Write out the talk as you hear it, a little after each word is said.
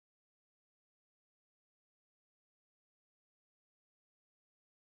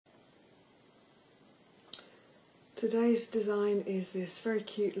Today's design is this very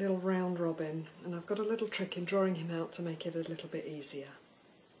cute little round robin, and I've got a little trick in drawing him out to make it a little bit easier.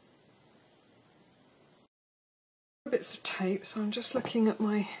 Bits of tape, so I'm just looking at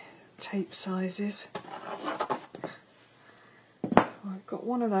my tape sizes. I've got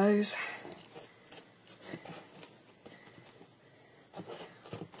one of those.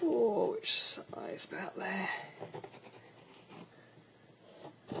 Oh, which size? About there.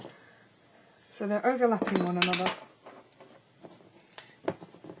 So they're overlapping one another.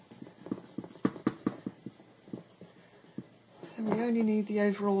 So we only need the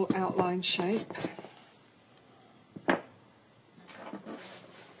overall outline shape.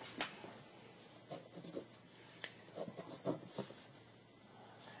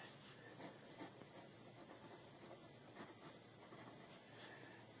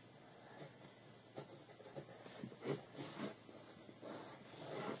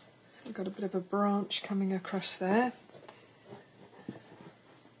 I've got a bit of a branch coming across there.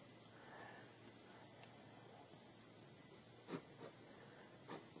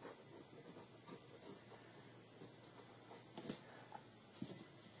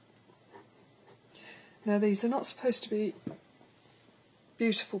 Now these are not supposed to be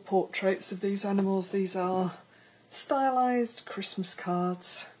beautiful portraits of these animals, these are stylised Christmas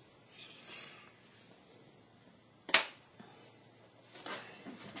cards.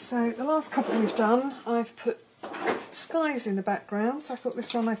 So the last couple we've done, I've put skies in the background, so I thought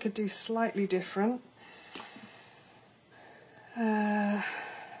this one I could do slightly different. So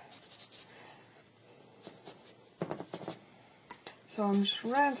I'm just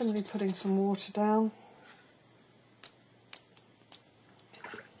randomly putting some water down.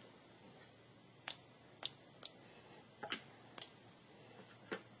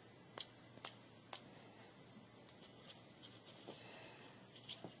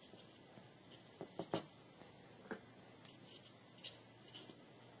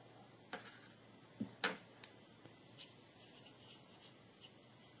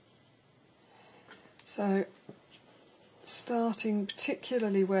 So, starting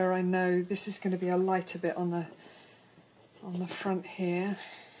particularly where I know this is going to be a lighter bit on the front here.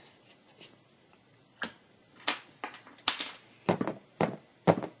 But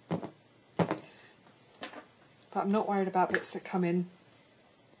I'm not worried about bits that come in.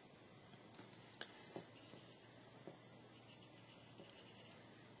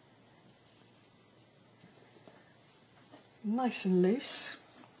 Nice and loose.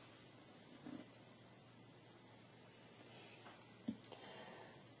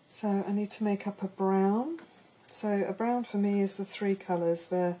 So I need to make up a brown. So a brown for me is the three colours,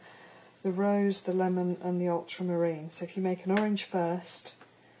 the rose, the lemon and the ultramarine. So if you make an orange first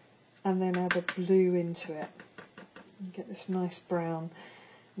and then add a blue into it, you get this nice brown.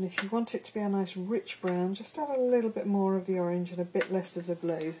 And if you want it to be a nice rich brown, just add a little bit more of the orange and a bit less of the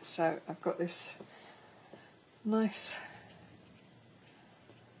blue. So I've got this nice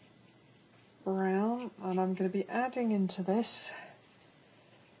brown, and I'm going to be adding into this.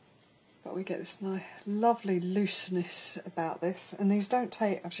 But we get this nice, lovely looseness about this, and these don't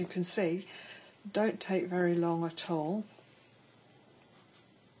take, as you can see, don't take very long at all.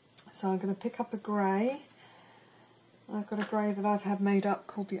 So I'm going to pick up a grey. I've got a grey that I've had made up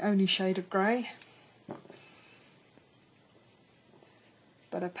called the Only Shade of Grey.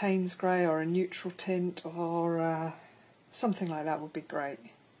 But a Payne's grey or a neutral tint or something like that would be great.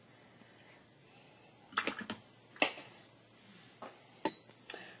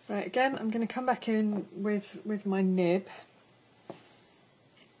 Right, again, I'm going to come back in with my nib.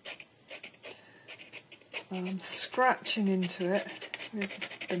 I'm scratching into it with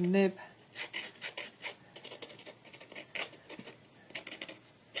the nib.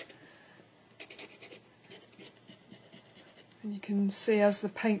 And you can see as the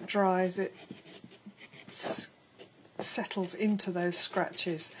paint dries, it settles into those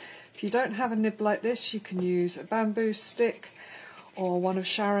scratches. If you don't have a nib like this, you can use a bamboo stick or one of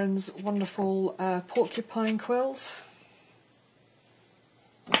Sharon's wonderful porcupine quills.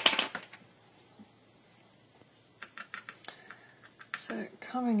 So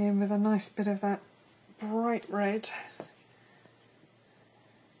coming in with a nice bit of that bright red.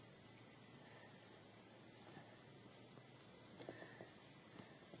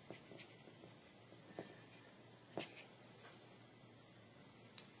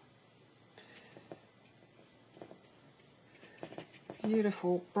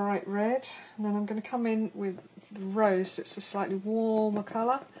 Beautiful bright red, and then I'm going to come in with the rose, so it's a slightly warmer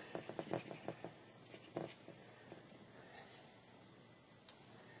colour.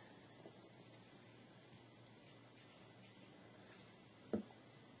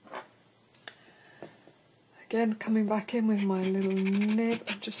 Again, coming back in with my little nib,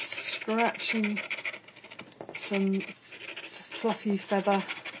 I'm just scratching some fluffy feather.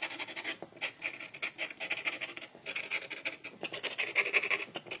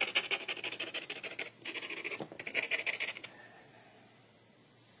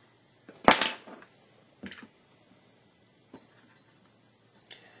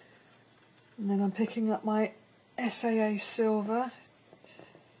 And then I'm picking up my SAA silver,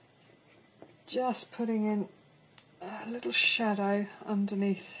 just putting in a little shadow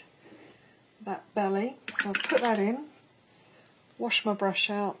underneath that belly. So I'll put that in, wash my brush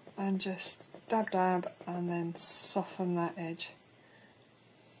out and just dab dab and then soften that edge.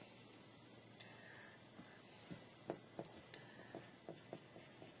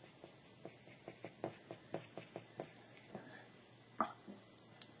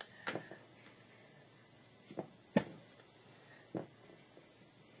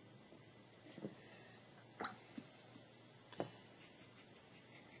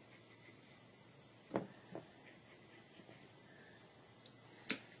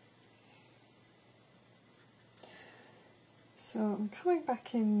 So I'm coming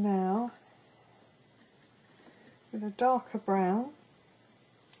back in now with a darker brown.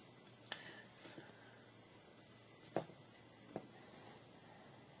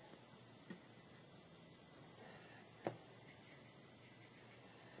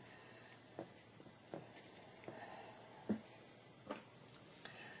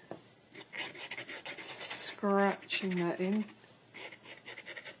 Scratching that in.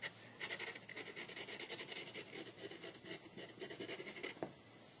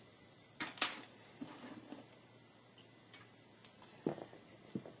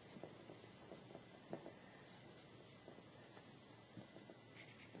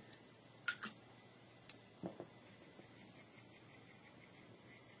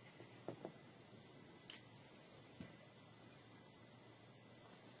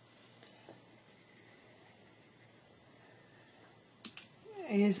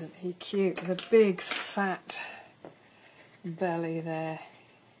 Isn't he cute, with a big fat belly there.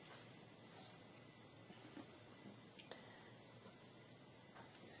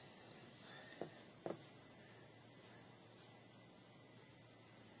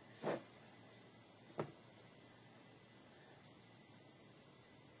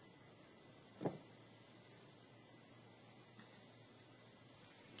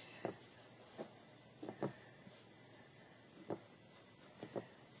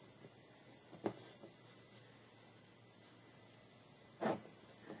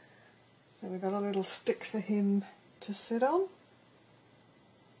 So we've got a little stick for him to sit on.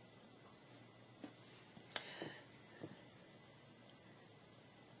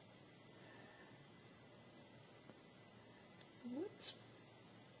 Let's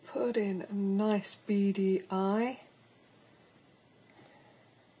put in a nice beady eye.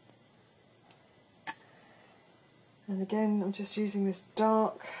 And again, I'm just using this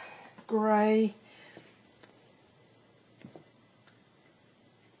dark grey.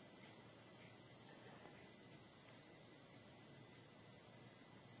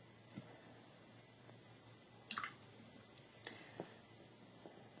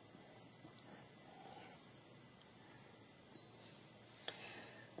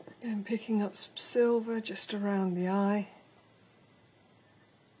 And picking up some silver just around the eye.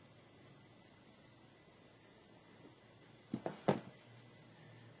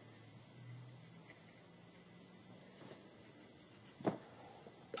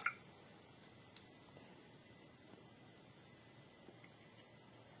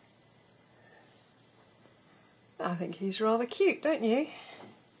 I think he's rather cute, don't you?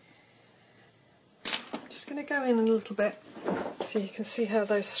 Just going to go in a little bit so you can see how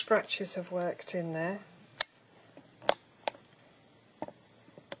those scratches have worked in there.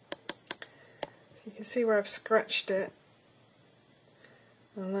 So you can see where I've scratched it,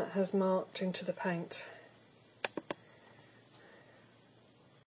 and that has marked into the paint.